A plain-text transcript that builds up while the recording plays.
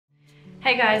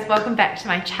Hey guys, welcome back to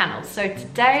my channel. So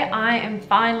today I am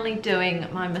finally doing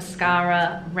my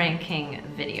mascara ranking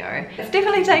video. It's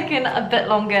definitely taken a bit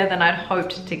longer than I'd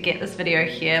hoped to get this video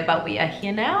here, but we are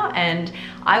here now and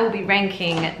I will be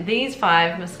ranking these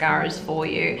 5 mascaras for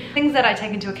you. Things that I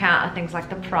take into account are things like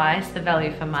the price, the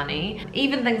value for money,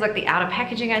 even things like the outer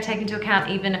packaging I take into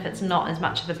account, even if it's not as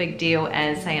much of a big deal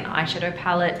as say an eyeshadow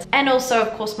palette. And also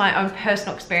of course my own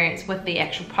personal experience with the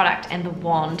actual product and the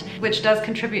wand, which does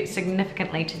contribute significantly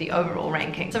to the overall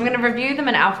ranking. So I'm going to review them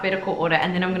in alphabetical order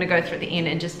and then I'm going to go through at the end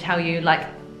and just tell you like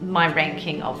my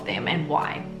ranking of them and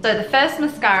why. So the first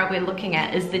mascara we're looking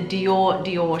at is the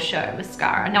Diorshow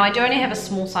mascara. Now I do only have a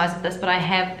small size of this, but I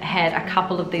have had a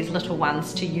couple of these little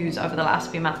ones to use over the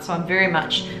last few months, so I'm very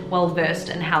much well versed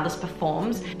in how this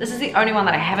performs. This is the only one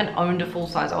that I haven't owned a full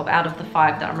size of out of the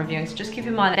 5 that I'm reviewing, so just keep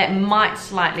in mind that might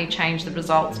slightly change the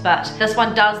results, but this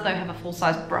one does though have a full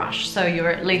size brush, so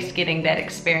you're at least getting that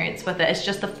experience with it. It's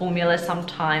just the formula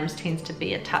sometimes tends to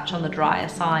be a touch on the drier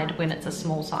side when it's a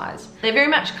small size. They very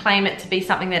much claim it to be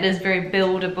something that is very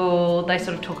buildable. They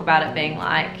sort of talk about it being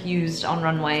like used on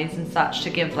runways and such to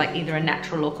give like either a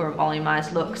natural look or a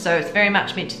volumized look. So it's very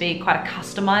much meant to be quite a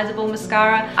customizable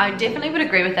mascara. I definitely would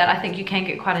agree with that. I think you can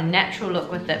get quite a natural look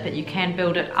with it, but you can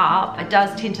build it up. It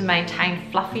does tend to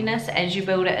maintain fluffiness as you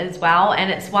build it as well.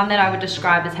 And it's one that I would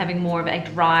describe as having more of a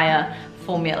drier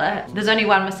formula. There's only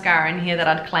one mascara in here that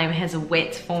I'd claim has a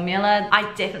wet formula.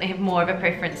 I definitely have more of a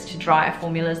preference to drier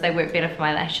formulas. They work better for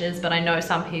my lashes, but I know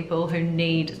some people who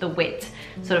need the wet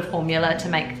sort of formula to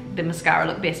make the mascara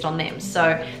look best on them.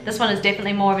 So this one is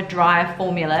definitely more of a drier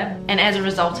formula, and as a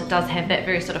result it does have that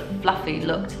very sort of fluffy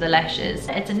look to the lashes.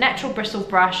 It's a natural bristle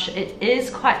brush. It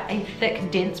is quite a thick,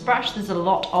 dense brush. There's a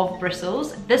lot of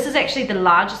bristles. This is actually the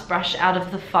largest brush out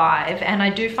of the 5, and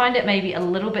I do find it maybe a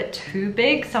little bit too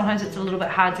big. Sometimes it's a little bit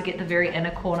hard to get the very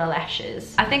inner corner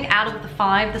lashes. I think out of the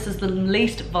 5, this is the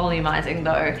least volumizing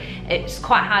though. It's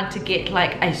quite hard to get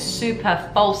like a super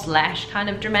false lash kind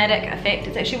of dramatic effect.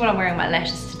 It's actually what I'm wearing on my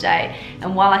lashes today,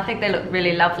 and while I think they look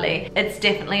really lovely, it's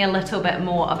definitely a little bit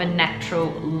more of a natural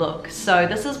look. So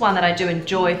this is one that I do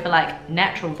enjoy for like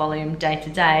natural volume day to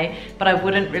day, but I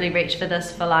wouldn't really reach for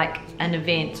this for like an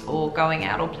event or going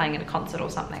out or playing at a concert or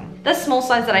something. This small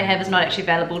size that I have is not actually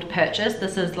available to purchase.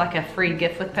 This is like a free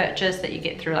gift with purchase that you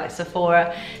get through like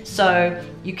Sephora, so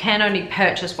you can only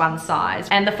purchase one size,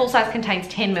 and the full size contains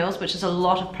 10 mils, which is a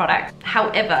lot of product.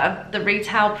 However, the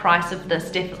retail price of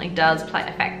this definitely does play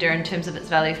a factor in terms of its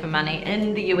value for money.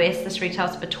 In the US this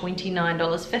retails for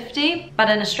 $29.50, but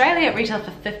in Australia it retails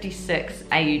for 56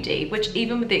 AUD, which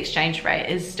even with the exchange rate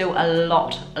is still a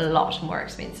lot more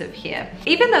expensive here.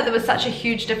 Even though there was such a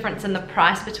huge difference in the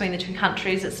price between the two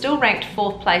countries, it still ranked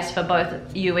 4th place for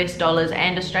both US dollars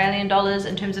and Australian dollars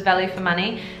in terms of value for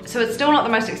money. So it's still not the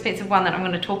most expensive one that I'm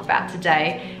going to talk about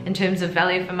today in terms of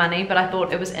value for money, but I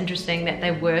thought it was interesting that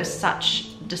there were such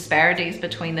disparities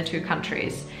between the two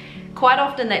countries. Quite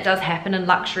often that does happen in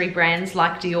luxury brands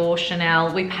like Dior,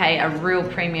 Chanel. We pay a real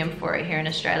premium for it here in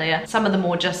Australia. Some of the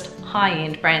more just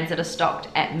high-end brands that are stocked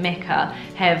at Mecca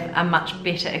have a much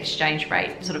better exchange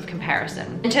rate sort of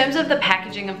comparison. In terms of the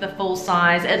packaging of the full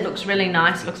size, it looks really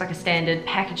nice. It looks like a standard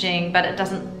packaging, but it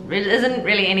isn't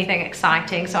really anything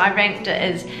exciting, so I ranked it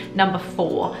as number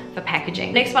 4 for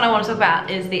packaging. Next one I want to talk about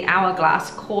is the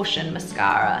Hourglass Caution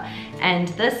Mascara, and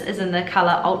this is in the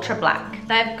color Ultra Black.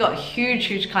 They've got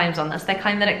huge claims on this. They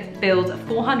claim that it builds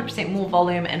 400% more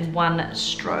volume in one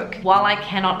stroke. While I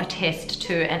cannot attest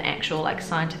to an actual like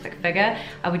scientific figure,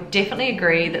 I would definitely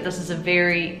agree that this is a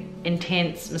very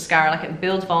intense mascara. Like, it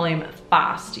builds volume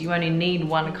fast. You only need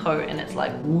one coat and it's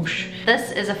like whoosh.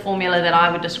 This is a formula that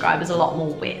I would describe as a lot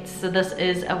more wet. So this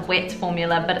is a wet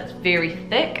formula, but it's very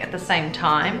thick at the same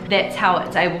time. That's how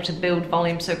it's able to build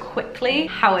volume so quickly.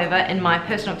 However, in my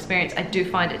personal experience, I do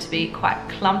find it to be quite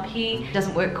clumpy. It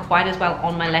doesn't work quite as well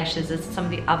on my lashes as some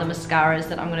of the other mascaras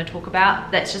that I'm going to talk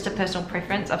about. That's just a personal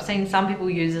preference. I've seen some people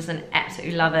use this and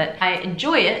absolutely love it. I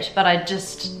enjoy it, but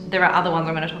there are other ones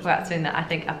I'm going to talk about soon that I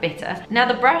think are better. Now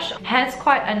the brush has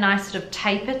quite a nice sort of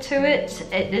taper to it.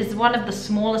 It is one of the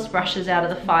smallest brushes out of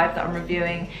the 5 that I'm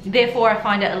reviewing. Therefore I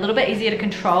find it a little bit easier to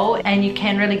control, and you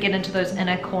can really get into those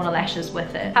inner corner lashes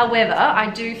with it. However, I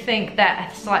do think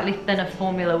that a slightly thinner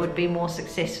formula would be more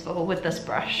successful with this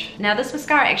brush. Now this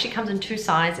mascara actually comes in 2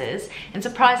 sizes, and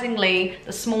surprisingly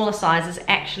the smaller size is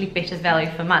actually better value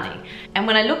for money. And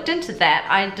when I looked into that,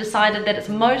 I decided that it's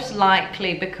most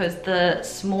likely because the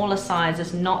smaller size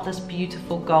is not this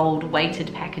beautiful gold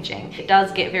weighted packaging. It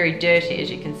does get very dirty,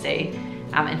 as you can see,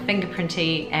 and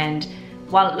fingerprinty, and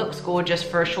while it looks gorgeous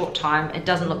for a short time, it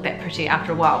doesn't look that pretty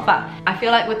after a while. But I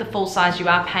feel like with the full size, you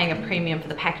are paying a premium for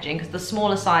the packaging, because the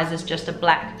smaller size is just a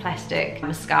black plastic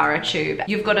mascara tube.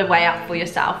 You've got to weigh up for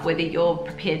yourself whether you're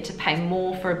prepared to pay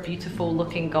more for a beautiful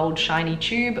looking gold shiny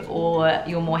tube, or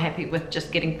you're more happy with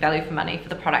just getting value for money for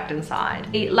the product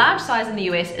inside. The large size in the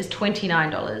US is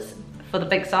 $29 for the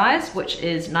big size, which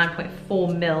is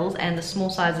 9.4 mils, and the small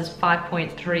size is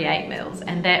 5.38 mils,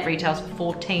 and that retails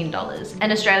for $14.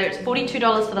 In Australia, it's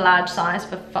 $42 for the large size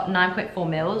for 9.4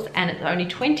 mils, and it's only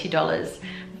 $20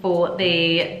 for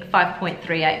the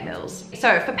 5.38 mils.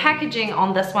 So for packaging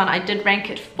on this one, I did rank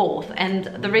it 4th, and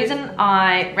the reason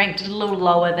I ranked it a little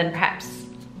lower than perhaps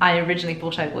I originally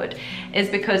thought I would is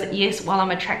because, yes, while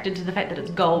I'm attracted to the fact that it's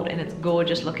gold and it's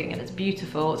gorgeous looking and it's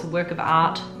beautiful, it's a work of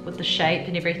art with the shape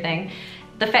and everything,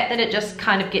 the fact that it just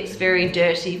kind of gets very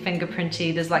dirty,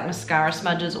 fingerprinty, there's like mascara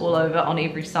smudges all over on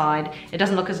every side, it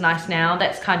doesn't look as nice now.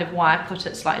 That's kind of why I put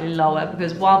it slightly lower,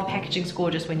 because while the packaging's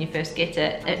gorgeous when you first get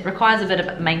it, it requires a bit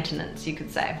of maintenance, you could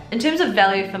say. In terms of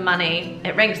value for money,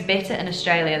 it ranks better in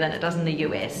Australia than it does in the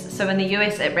US. So in the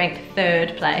US it ranked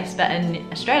 3rd place, but in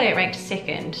Australia it ranked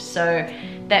 2nd. So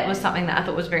that was something that I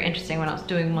thought was very interesting when I was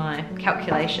doing my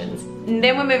calculations. And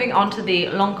then we're moving on to the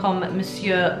Lancôme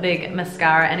Monsieur Big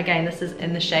Mascara, and again this is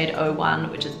in the shade 01,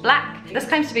 which is black. This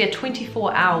claims to be a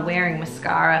 24-hour wearing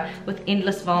mascara with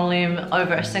endless volume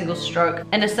over a single stroke,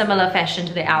 in a similar fashion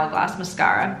to the Hourglass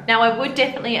mascara. Now I would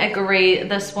definitely agree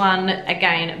this one,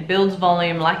 again, builds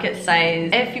volume like it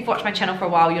says. If you've watched my channel for a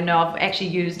while, you'll know I've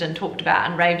actually used and talked about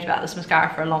and raved about this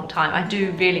mascara for a long time. I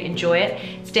do really enjoy it.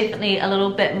 It's definitely a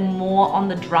little bit more on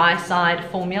the dry side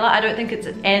formula. I don't think it's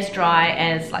as dry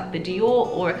as like the Dior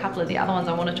or a couple of the other ones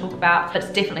I want to talk about, but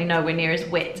it's definitely nowhere near as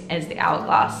wet as the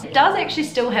Hourglass. It does actually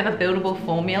still have a buildable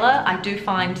formula. I do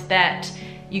find that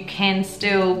you can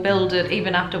still build it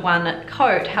even after one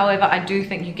coat. However, I do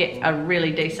think you get a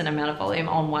really decent amount of volume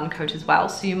on one coat as well.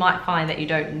 So you might find that you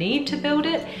don't need to build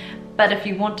it, but if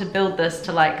you want to build this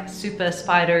to like super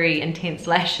spidery, intense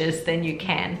lashes, then you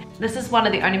can. This is one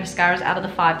of the only mascaras out of the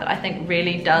 5 that I think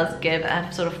really does give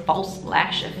a sort of false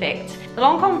lash effect. The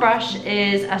Lancôme brush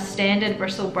is a standard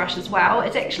bristle brush as well.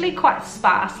 It's actually quite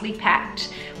sparsely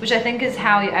packed, which I think is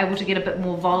how you're able to get a bit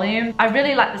more volume. I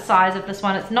really like the size of this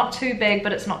one. It's not too big,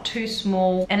 but it's not too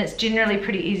small, and it's generally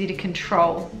pretty easy to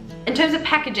control. In terms of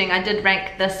packaging, I did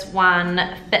rank this one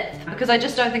 5th because I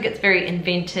just don't think it's very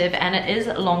inventive, and it is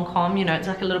Lancôme, you know, it's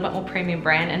like a little bit more premium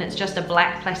brand, and it's just a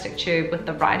black plastic tube with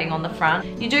the writing on the front.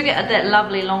 You do get that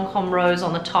lovely Lancôme rose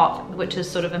on the top, which is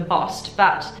sort of embossed,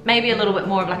 but maybe a little bit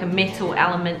more of like a metal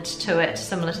element to it,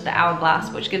 similar to the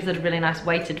Hourglass, which gives it a really nice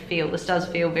weighted feel. This does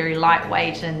feel very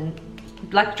lightweight and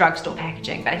like drugstore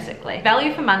packaging, basically.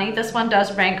 Value for money, this one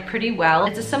does rank pretty well.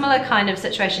 It's a similar kind of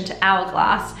situation to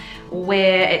Hourglass,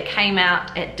 where it came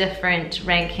out at different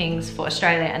rankings for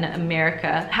Australia and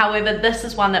America. However, this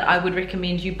is one that I would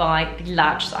recommend you buy the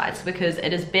large size, because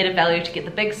it is better value to get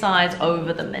the big size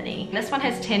over the mini. This one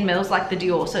has 10 mils like the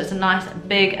Dior, so it's a nice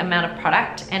big amount of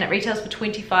product, and it retails for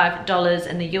 $25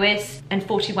 in the US and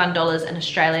 $41 in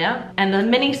Australia. And the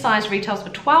mini size retails for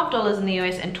 $12 in the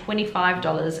US and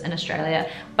 $25 in Australia,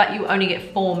 but you only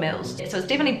get 4 mils. So it's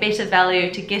definitely better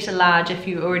value to get a large if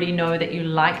you already know that you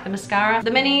like the mascara.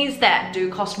 The minis that do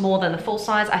cost more than the full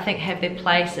size, I think, have their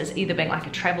place as either being like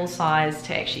a travel size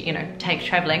to actually, you know, take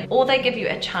traveling, or they give you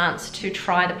a chance to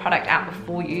try the product out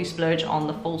before you splurge on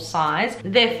the full size.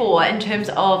 Therefore, in terms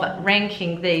of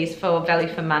ranking these for value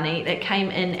for money, they came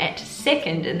in at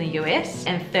 2nd in the US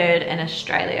and 3rd in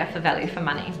Australia for value for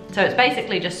money. So it's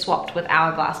basically just swapped with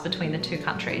Hourglass between the two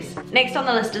countries. Next on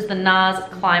the list is the NARS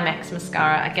Climax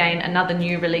mascara. Again, another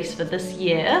new release for this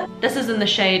year. This is in the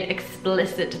shade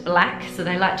Explicit Black, so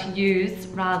they like to use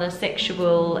rather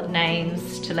sexual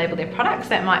names to label their products.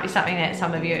 That might be something that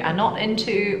some of you are not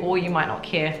into, or you might not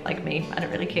care, like me. I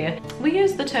don't really care. We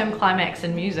use the term climax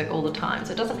in music all the time,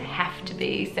 so it doesn't have to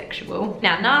be sexual.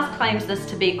 Now, NARS claims this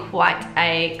to be quite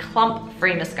a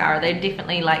clump-free mascara. They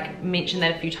definitely like mention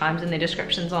that a few times in their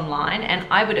descriptions online, and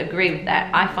I would agree with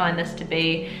that. I find this to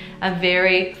be a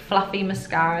very fluffy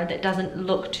mascara that doesn't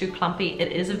look too clumpy.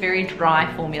 It is a very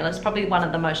dry formula. It's probably one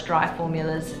of the most dry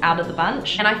formulas out of the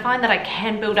bunch, and I find that I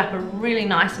can build up a really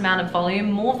nice amount of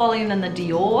volume, more volume than the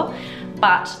Dior,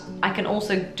 but I can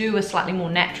also do a slightly more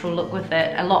natural look with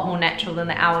it, a lot more natural than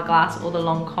the Hourglass or the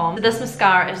Lancôme. So this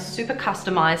mascara is super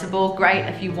customizable, great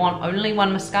if you want only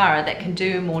one mascara that can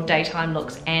do more daytime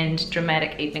looks and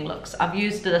dramatic evening looks. I've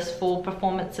used this for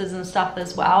performances and stuff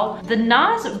as well. The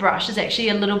NARS brush is actually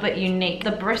a little bit unique.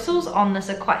 The bristles on this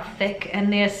are quite thick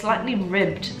and they're slightly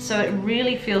ribbed, so it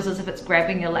really feels as if it's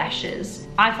grabbing your lashes.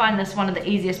 I find this one of the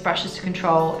easiest brushes to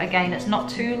control. Again, it's not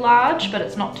too large, but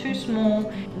it's not too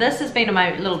small. This has been in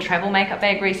my little travel makeup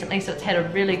bag recently, so it's had a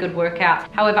really good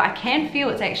workout. However, I can feel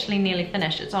it's actually nearly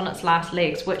finished. It's on its last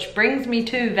legs, which brings me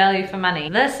to value for money.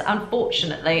 This,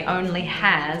 unfortunately, only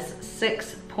has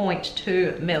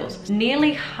 6.2 mils,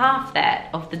 nearly half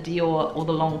that of the Dior or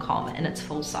the Lancôme in its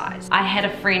full size. I had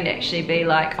a friend actually be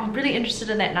like, oh, I'm really interested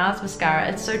in that NARS mascara,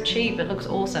 it's so cheap, it looks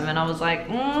awesome, and I was like,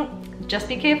 just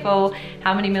be careful,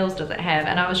 how many mils does it have?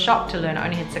 And I was shocked to learn it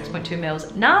only had 6.2 mils.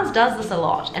 NARS does this a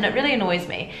lot, and it really annoys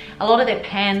me. A lot of their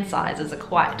pan sizes are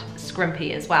quite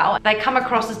scrimpy as well. They come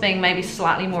across as being maybe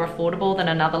slightly more affordable than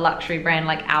another luxury brand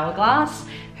like Hourglass,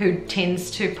 who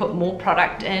tends to put more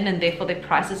product in and therefore their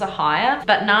prices are higher.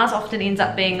 But NARS often ends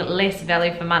up being less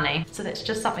value for money. So that's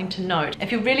just something to note.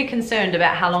 If you're really concerned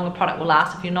about how long a product will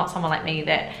last, if you're not someone like me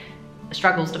that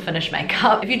struggles to finish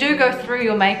makeup, if you do go through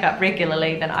your makeup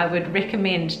regularly, then I would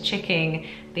recommend checking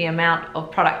the amount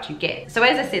of product you get. So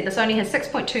as I said, this only has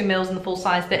 6.2 mils in the full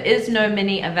size. There is no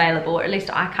mini available, or at least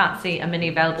I can't see a mini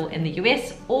available in the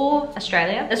US or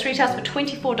Australia. This retails for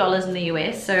 $24 in the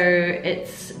US, so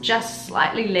it's just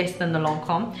slightly less than the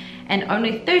Lancôme, and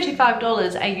only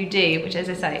 $35 AUD, which as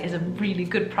I say is a really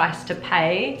good price to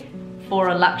pay for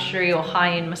a luxury or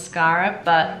high-end mascara,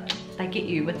 but they get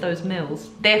you with those mils.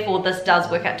 Therefore, this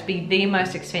does work out to be the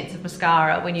most expensive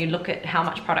mascara when you look at how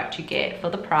much product you get for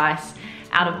the price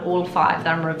out of all 5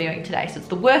 that I'm reviewing today. So it's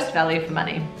the worst value for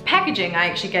money. Packaging, I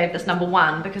actually gave this number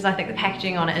 1 because I think the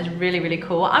packaging on it is really, really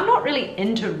cool. I'm not really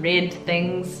into red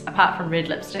things apart from red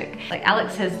lipstick. Like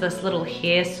Alex has this little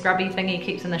hair scrubby thing he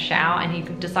keeps in the shower, and he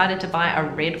decided to buy a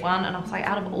red one, and I was like,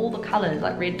 out of all the colors,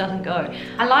 like red doesn't go.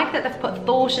 I like that they've put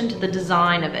thought into the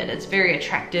design of it. It's very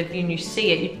attractive. When you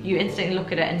see it, you instantly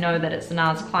look at it and know that it's the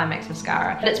NARS Climax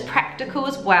mascara. But it's practical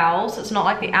as well, so it's not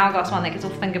like the Hourglass one that gets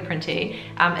all fingerprinty.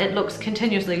 It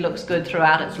continuously looks good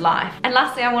throughout its life. And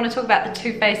lastly, I want to talk about the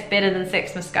Too Faced Better Than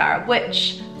Sex mascara,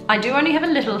 which I do only have a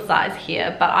little size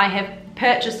here, but I have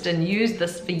purchased and used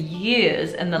this for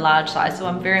years in the large size, so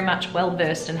I'm very much well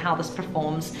versed in how this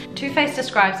performs. Too Faced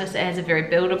describes this as a very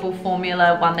buildable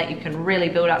formula, one that you can really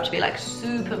build up to be like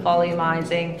super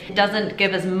volumizing. It doesn't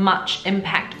give as much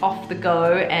impact off the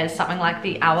go as something like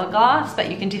the Hourglass, but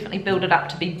you can definitely build it up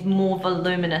to be more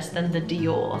voluminous than the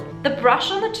Dior. The brush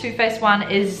on the Too Faced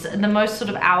one is the most sort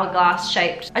of hourglass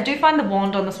shaped. I do find the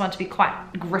wand on this one to be quite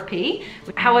grippy.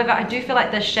 However, I do feel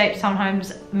like this shape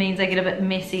sometimes means they get a bit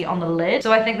messy on the lid.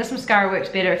 So I think this mascara works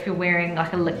better if you're wearing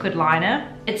like a liquid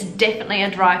liner. It's definitely a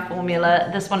dry formula.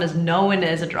 This one is known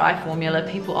as a dry formula.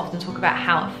 People often talk about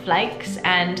how it flakes,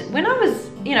 and when I was,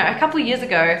 a couple of years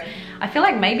ago, I feel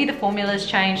like maybe the formula's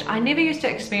changed. I never used to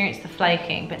experience the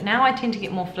flaking, but now I tend to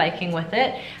get more flaking with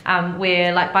it,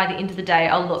 where like by the end of the day,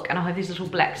 I'll look and I'll have these little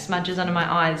black smudges under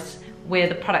my eyes where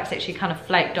the product's actually kind of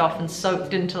flaked off and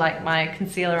soaked into like my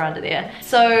concealer under there.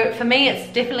 So for me,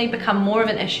 it's definitely become more of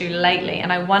an issue lately,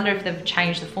 and I wonder if they've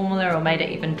changed the formula or made it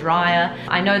even drier.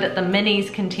 I know that the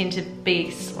minis can tend to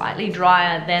be slightly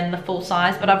drier than the full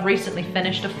size, but I've recently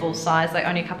finished a full size like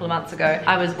only a couple of months ago.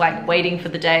 I was like waiting for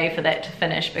the day for that to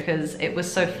finish because it was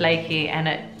so flaky and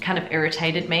it kind of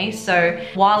irritated me. So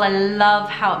while I love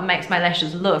how it makes my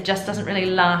lashes look, it just doesn't really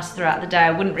last throughout the day.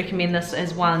 I wouldn't recommend this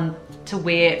as one to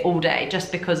wear all day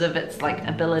just because of its like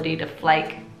ability to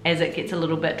flake as it gets a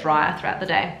little bit drier throughout the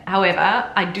day.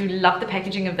 However, I do love the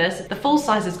packaging of this. The full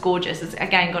size is gorgeous. It's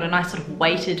again got a nice sort of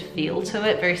weighted feel to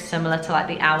it, very similar to like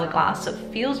the Hourglass, so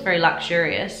it feels very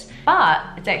luxurious, but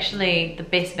it's actually the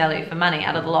best value for money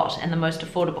out of the lot and the most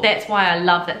affordable. That's why I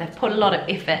love that they've put a lot of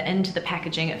effort into the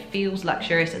packaging. It feels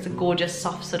luxurious. It's a gorgeous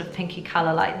soft sort of pinky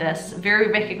color like this,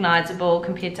 very recognizable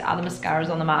compared to other mascaras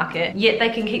on the market, yet they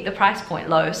can keep the price point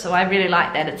low, so I really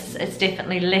like that. It's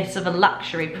definitely less of a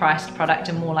luxury priced product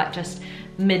and more like just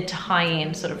mid to high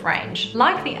end sort of range.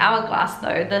 Like the Hourglass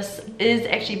though, this is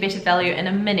actually better value in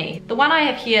a mini. The one I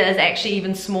have here is actually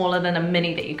even smaller than a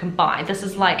mini that you can buy. This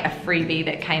is like a freebie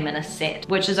that came in a set,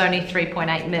 which is only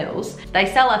 3.8 mils.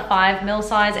 They sell a 5 mil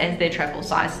size as their travel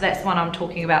size, so that's the one I'm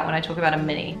talking about when I talk about a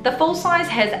mini. The full size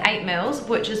has 8 mils,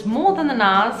 which is more than the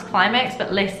NARS Climax,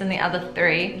 but less than the other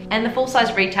 3. And the full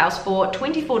size retails for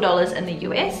 $24 in the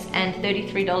US and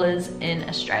 $33 in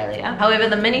Australia. However,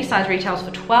 the mini size retails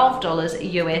for $12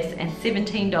 US and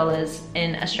 $17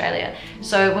 in Australia.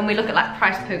 So when we look at like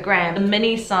price per gram, the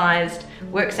mini sized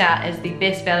works out as the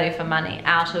best value for money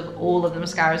out of all of the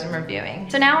mascaras I'm reviewing.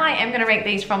 So now I am going to rank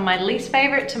these from my least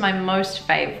favorite to my most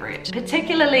favorite,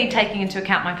 particularly taking into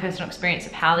account my personal experience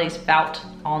of how these felt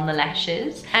on the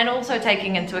lashes, and also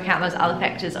taking into account those other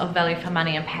factors of value for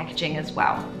money and packaging as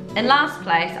well. In last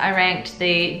place, I ranked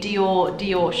the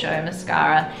Diorshow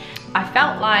mascara. I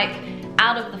felt like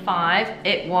out of the 5,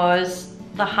 it was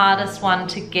the hardest one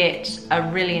to get a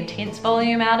really intense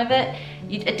volume out of it.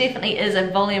 It definitely is a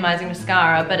volumizing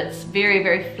mascara, but it's very,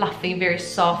 very fluffy, very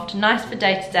soft, nice for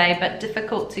day to day, but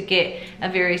difficult to get a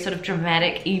very sort of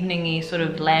dramatic, evening-y sort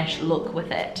of lash look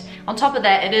with it. On top of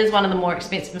that, it is one of the more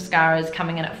expensive mascaras,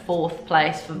 coming in at 4th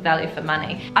place for value for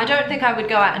money. I don't think I would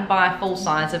go out and buy a full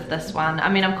size of this one. I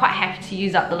mean, I'm quite happy to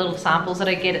use up the little samples that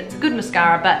I get. It's a good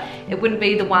mascara, but it wouldn't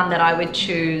be the one that I would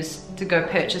choose to go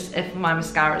purchase if my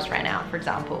mascaras ran out, for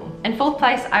example. In 4th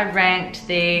place, I ranked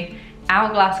the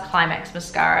Hourglass Climax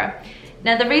mascara.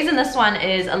 Now the reason this one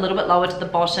is a little bit lower to the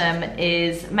bottom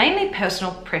is mainly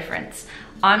personal preference.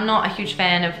 I'm not a huge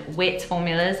fan of wet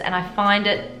formulas, and I find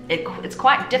it's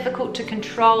quite difficult to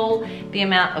control the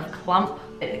amount of clump.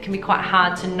 It can be quite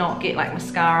hard to not get like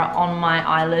mascara on my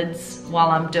eyelids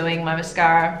while I'm doing my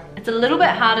mascara. It's a little bit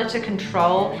harder to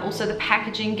control. Also the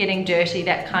packaging getting dirty,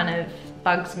 that kind of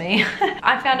bugs me.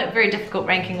 I found it very difficult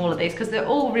ranking all of these because they're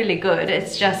all really good.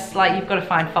 It's just like you've got to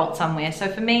find fault somewhere. So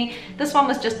for me, this one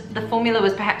was just, the formula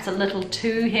was perhaps a little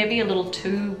too heavy, a little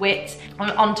too wet.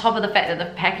 On top of the fact that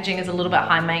the packaging is a little bit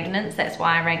high maintenance, that's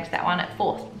why I ranked that one at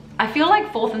 4th. I feel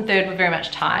like 4th and 3rd were very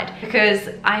much tied because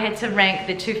I had to rank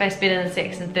the Too Faced Better Than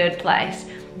Sex in 3rd place.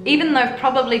 Even though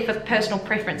probably for personal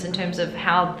preference in terms of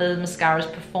how the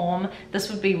mascaras perform, this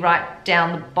would be right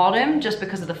down the bottom just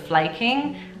because of the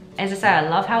flaking. As I say, I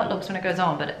love how it looks when it goes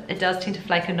on, but it does tend to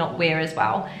flake and not wear as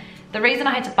well. The reason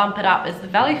I had to bump it up is the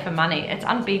value for money. It's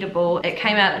unbeatable. It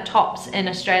came out at tops in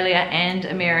Australia and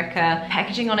America.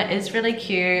 Packaging on it is really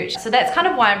cute. So that's kind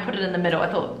of why I put it in the middle.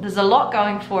 I thought there's a lot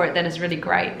going for it that is really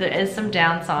great. There is some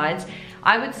downsides.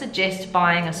 I would suggest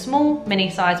buying a small mini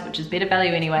size, which is better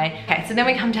value anyway. Okay, so then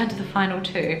we come down to the final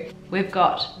 2. We've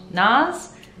got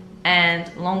NARS and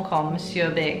Lancôme Monsieur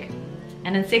Big.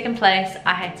 And in 2nd place,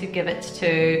 I had to give it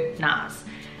to NARS.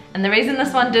 And the reason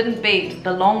this one didn't beat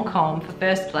the Lancôme for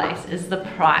 1st place is the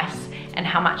price and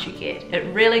how much you get.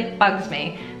 It really bugs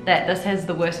me that this has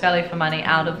the worst value for money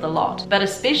out of the lot, but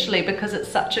especially because it's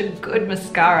such a good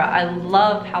mascara. I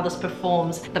love how this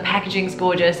performs. The packaging's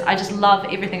gorgeous. I just love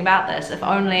everything about this. If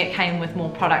only it came with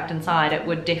more product inside, it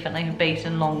would definitely have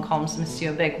beaten Lancôme's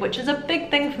Monsieur Big, which is a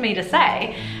big thing for me to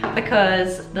say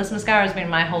because this mascara has been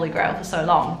my holy grail for so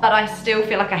long. But I still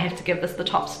feel like I have to give this the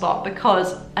top spot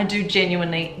because I do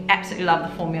genuinely absolutely love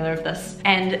the formula of this,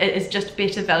 and it is just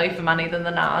better value for money than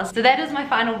the NARS. So that is my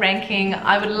final ranking.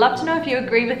 I would love to know if you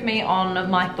agree with me on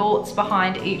my thoughts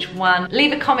behind each one.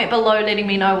 Leave a comment below letting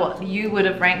me know what you would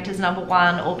have ranked as number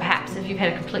 1, or perhaps if you've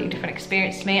had a completely different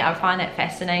experience to me. I find that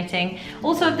fascinating.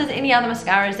 Also, if there's any other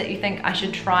mascaras that you think I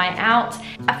should try out.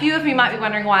 A few of you might be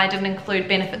wondering why I didn't include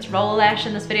Benefit's Roller Lash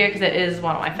in this video, because it is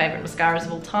one of my favorite mascaras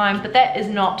of all time, but that is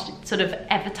not sort of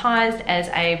advertised as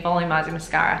a volumizing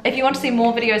mascara. If you want to see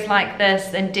more videos like this,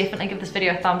 then definitely give this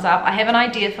video a thumbs up. I have an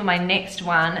idea for my next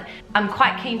one. I'm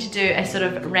quite keen to do a sort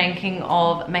of ranking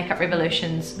of Makeup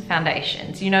Revolution's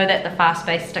foundations. You know that the Fast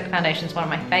Face Stick Foundation is one of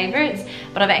my favorites,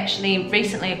 but I've actually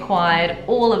recently acquired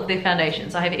all of their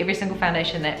foundations. I have every single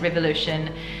foundation that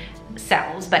Revolution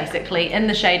sells basically in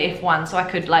the shade F1, so I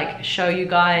could like show you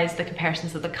guys the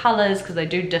comparisons of the colors because they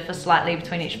do differ slightly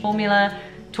between each formula.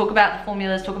 Talk about the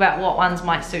formulas, talk about what ones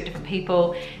might suit different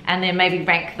people, and then maybe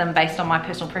rank them based on my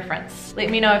personal preference. Let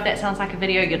me know if that sounds like a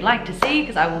video you'd like to see,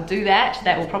 because I will do that.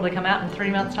 That will probably come out in 3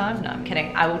 months time. No, I'm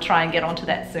kidding. I will try and get onto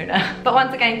that sooner. But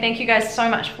once again, thank you guys so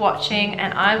much for watching,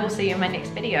 and I will see you in my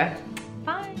next video.